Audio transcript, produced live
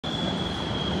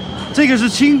这个是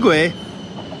轻轨，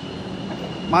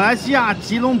马来西亚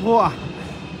吉隆坡啊，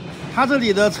它这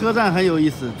里的车站很有意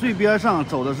思，最边上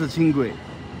走的是轻轨，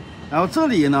然后这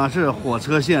里呢是火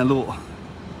车线路，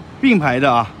并排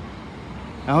的啊，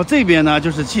然后这边呢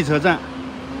就是汽车站。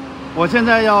我现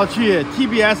在要去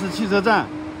TBS 汽车站，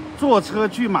坐车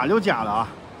去马六甲了啊。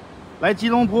来吉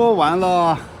隆坡玩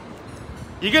了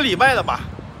1个礼拜了吧，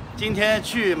今天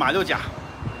去马六甲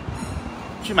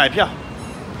去买票。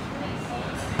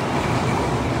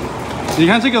你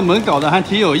看这个门搞得还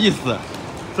挺有意思，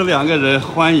这2个人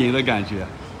欢迎的感觉。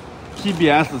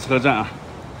TBS 车站啊，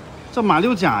这马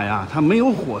六甲呀，它没有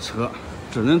火车，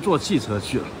只能坐汽车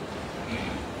去了。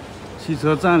汽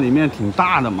车站里面挺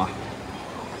大的嘛，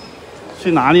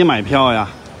去哪里买票呀？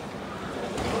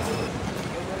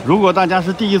如果大家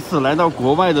是第一次来到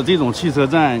国外的这种汽车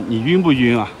站，你晕不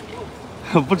晕啊？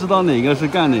不知道哪个是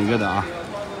干哪个的啊，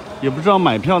也不知道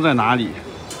买票在哪里。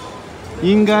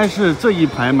应该是这一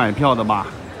排买票的吧，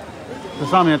这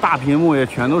上面大屏幕也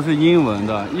全都是英文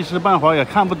的，一时半会儿也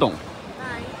看不懂。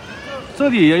这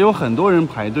里也有很多人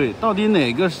排队，到底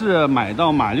哪个是买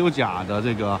到马六甲的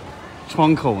这个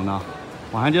窗口呢？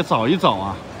我还得找一找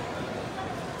啊，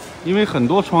因为很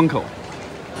多窗口。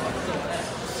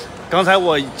刚才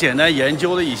我简单研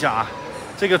究了一下啊，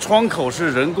这个窗口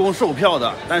是人工售票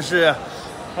的，但是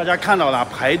大家看到了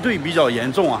排队比较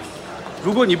严重啊。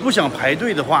如果你不想排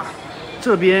队的话，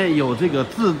这边有这个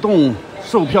自动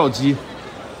售票机，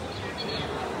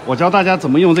我教大家怎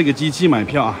么用这个机器买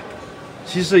票啊。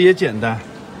其实也简单，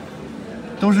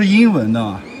都是英文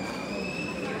的。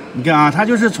你看啊，它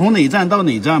就是从哪站到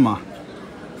哪站嘛。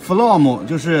From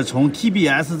就是从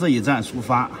TBS 这一站出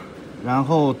发，然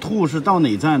后 to 是到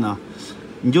哪站呢？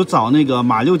你就找那个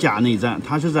马六甲那一站，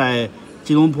它是在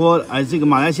吉隆坡，这个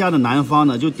马来西亚的南方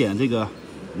呢，就点这个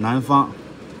南方。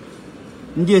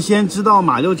你得先知道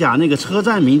马六甲那个车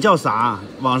站名叫啥，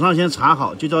网上先查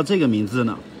好，就叫这个名字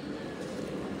呢。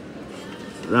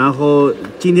然后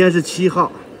今天是7号，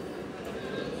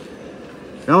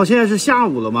然后现在是下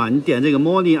午了嘛，你点这个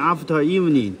morning after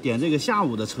evening， 点这个下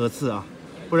午的车次啊，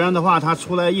不然的话它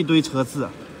出来一堆车次。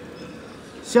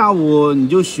下午你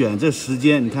就选这时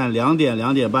间，你看2点、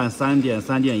2点半、3点、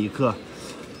3点1刻，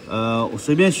我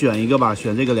随便选一个吧，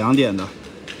选这个2点的。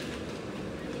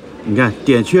你看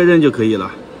点确认就可以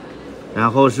了，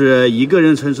然后是1个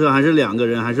人乘车还是2个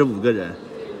人还是5个人，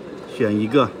选一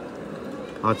个。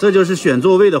啊，这就是选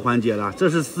座位的环节了。这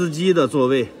是司机的座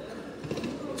位，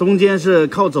中间是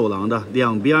靠走廊的，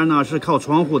两边呢是靠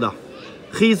窗户的。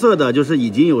黑色的就是已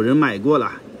经有人买过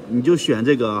了，你就选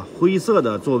这个灰色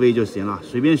的座位就行了，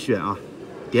随便选啊，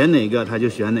点哪个他就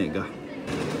选哪个，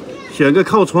选个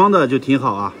靠窗的就挺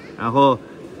好啊。然后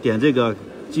点这个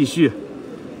继续。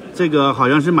这个好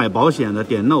像是买保险的，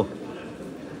点 no。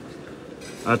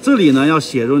这里呢要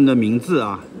写入你的名字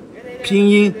啊，拼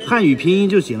音汉语拼音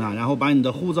就行了，然后把你的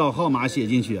护照号码写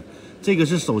进去。这个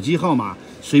是手机号码，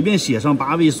随便写上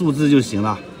8位数字就行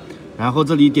了。然后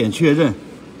这里点确认，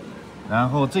然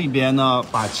后这边呢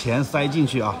把钱塞进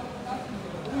去啊，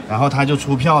然后它就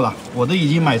出票了。我都已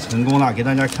经买成功了，给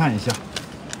大家看一下，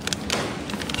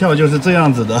票就是这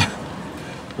样子的。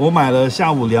我买了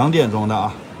下午2点钟的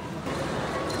啊。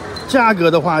价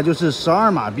格的话就是12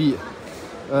马币，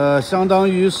相当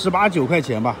于18、19块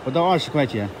钱吧，不到20块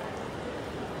钱。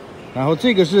然后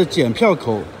这个是检票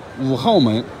口5号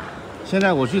门，现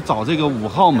在我去找这个5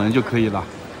号门就可以了。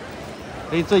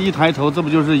这一抬头，这不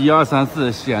就是1、2、3、4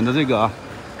显的这个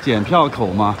检票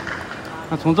口吗？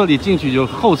那从这里进去就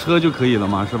候车就可以了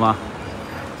嘛，是吧？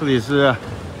这里是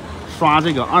刷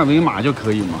这个2维码就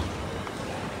可以嘛。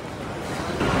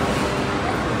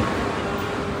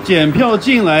检票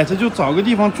进来，这就找个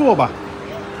地方坐吧。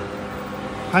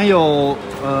还有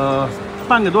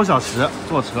半个多小时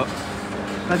坐车，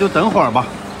那就等会儿吧。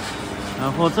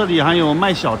然后这里还有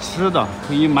卖小吃的，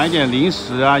可以买点零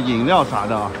食啊、饮料啥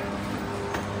的啊。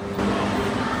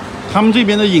他们这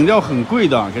边的饮料很贵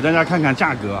的，给大家看看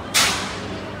价格。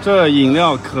这饮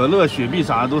料可乐、雪碧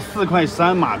啥的都4块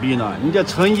3马币呢，你得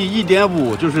乘以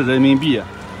1.5就是人民币，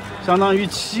相当于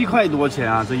7块多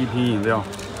钱啊，这一瓶饮料。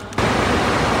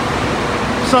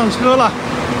上车了，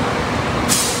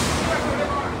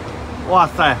哇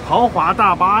塞，豪华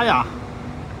大巴呀！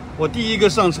我第一个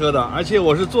上车的，而且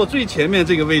我是坐最前面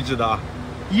这个位置的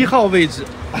，1号位置。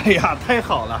哎呀，太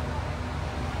好了！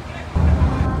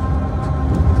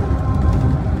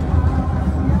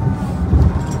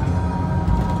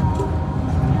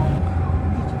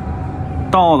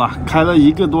到了，开了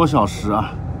1个多小时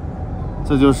啊，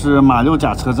这就是马六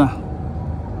甲车站。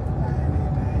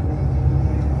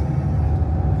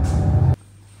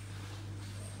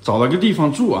找了个地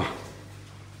方住啊，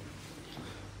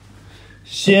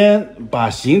先把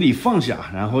行李放下，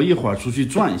然后一会儿出去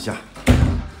转一下。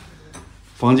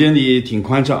房间里挺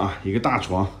宽敞啊，一个大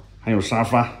床，还有沙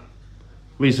发，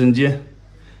卫生间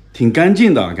挺干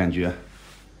净的感觉。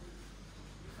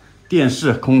电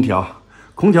视、空调，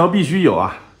空调必须有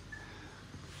啊。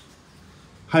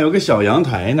还有个小阳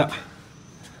台呢。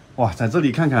哇，在这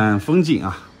里看看风景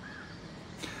啊。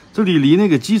这里离那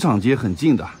个机场街很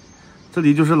近的，这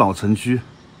里就是老城区。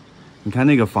你看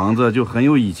那个房子就很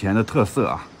有以前的特色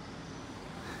啊，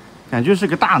感觉是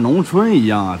个大农村一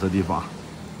样啊。这地方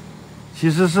其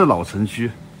实是老城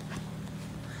区。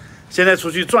现在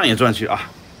出去转一转去啊，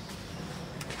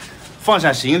放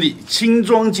下行李，轻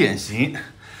装简行，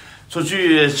出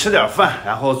去吃点饭，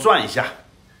然后转一下。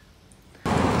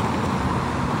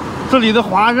这里的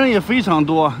华人也非常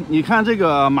多，你看这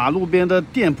个马路边的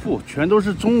店铺全都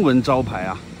是中文招牌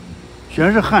啊，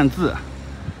全是汉字。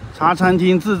茶餐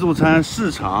厅、自助餐、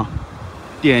市场、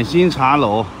点心茶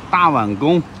楼、大碗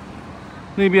工，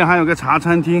那边还有个茶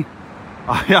餐厅，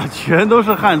哎呀，全都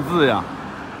是汉字呀。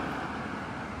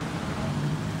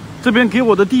这边给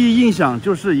我的第一印象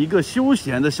就是一个休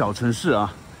闲的小城市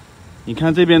啊。你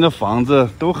看这边的房子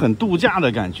都很度假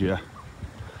的感觉，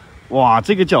哇，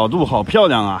这个角度好漂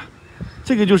亮啊！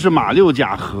这个就是马六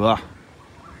甲河，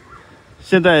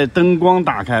现在灯光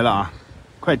打开了啊，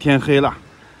快天黑了。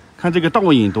看这个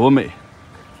倒影多美，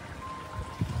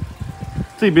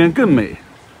这边更美，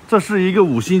这是一个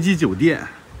5星级酒店。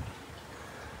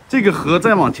这个河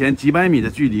再往前几百米的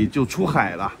距离就出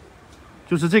海了，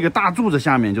就是这个大柱子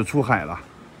下面就出海了。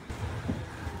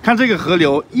看这个河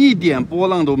流一点波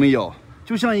浪都没有，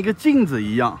就像一个镜子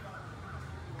一样。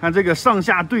看这个上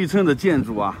下对称的建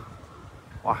筑啊，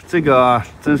哇，这个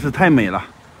真是太美了。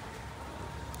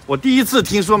我第一次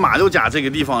听说马六甲这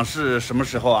个地方是什么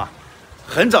时候啊？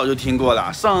很早就听过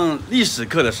了，上历史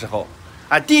课的时候，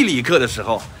地理课的时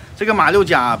候，这个马六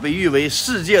甲被誉为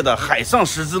世界的海上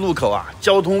十字路口啊，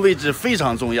交通位置非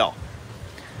常重要。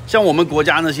像我们国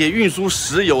家那些运输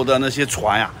石油的那些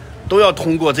船呀，都要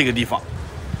通过这个地方。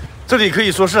这里可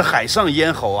以说是海上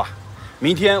咽喉啊。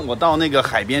明天我到那个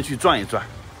海边去转一转。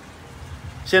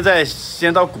现在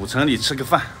先到古城里吃个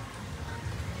饭。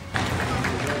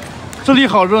这里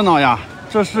好热闹呀，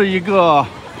这是一个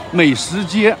美食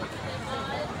街。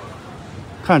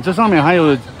看，这上面还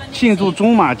有庆祝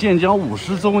中马建交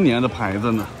50周年的牌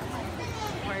子呢。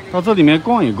到这里面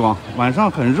逛一逛，晚上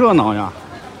很热闹呀。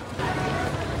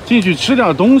进去吃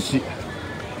点东西。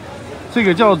这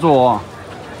个叫做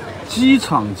机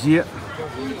场街，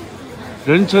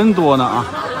人真多呢啊，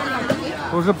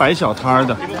都是摆小摊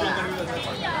的。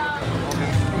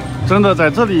真的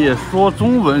在这里说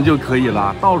中文就可以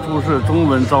了，到处是中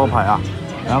文招牌啊。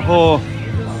然后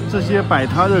这些摆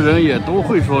摊的人也都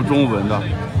会说中文的，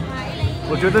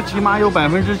我觉得起码有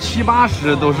70%、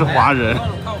80%都是华人。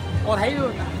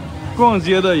逛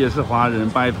街的也是华人，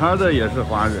摆摊的也是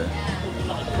华人。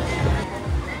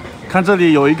看这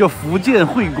里有一个福建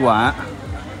会馆，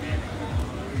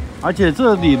而且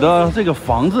这里的这个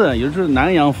房子也是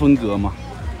南洋风格嘛，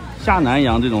下南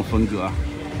洋这种风格。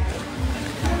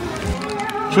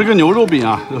吃个牛肉饼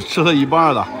啊，都吃了一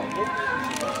半了，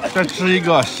再吃一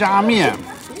个虾面。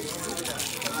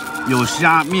有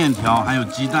虾、面条，还有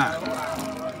鸡蛋，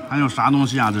还有啥东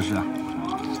西啊？这是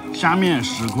虾面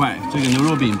10块，这个牛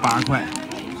肉饼8块。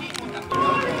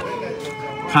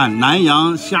看南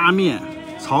洋虾面、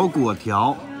炒粿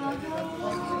条、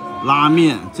拉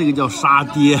面，这个叫沙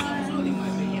爹。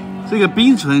这个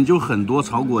槟城就很多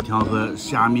炒粿条和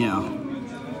虾面啊，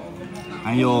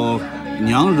还有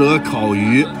娘惹烤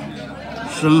鱼、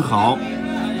生蚝、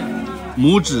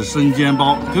拇指生煎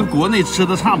包，跟国内吃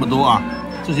的差不多啊。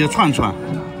这些串串，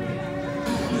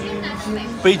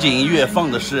背景音乐放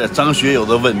的是张学友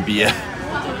的《吻别》。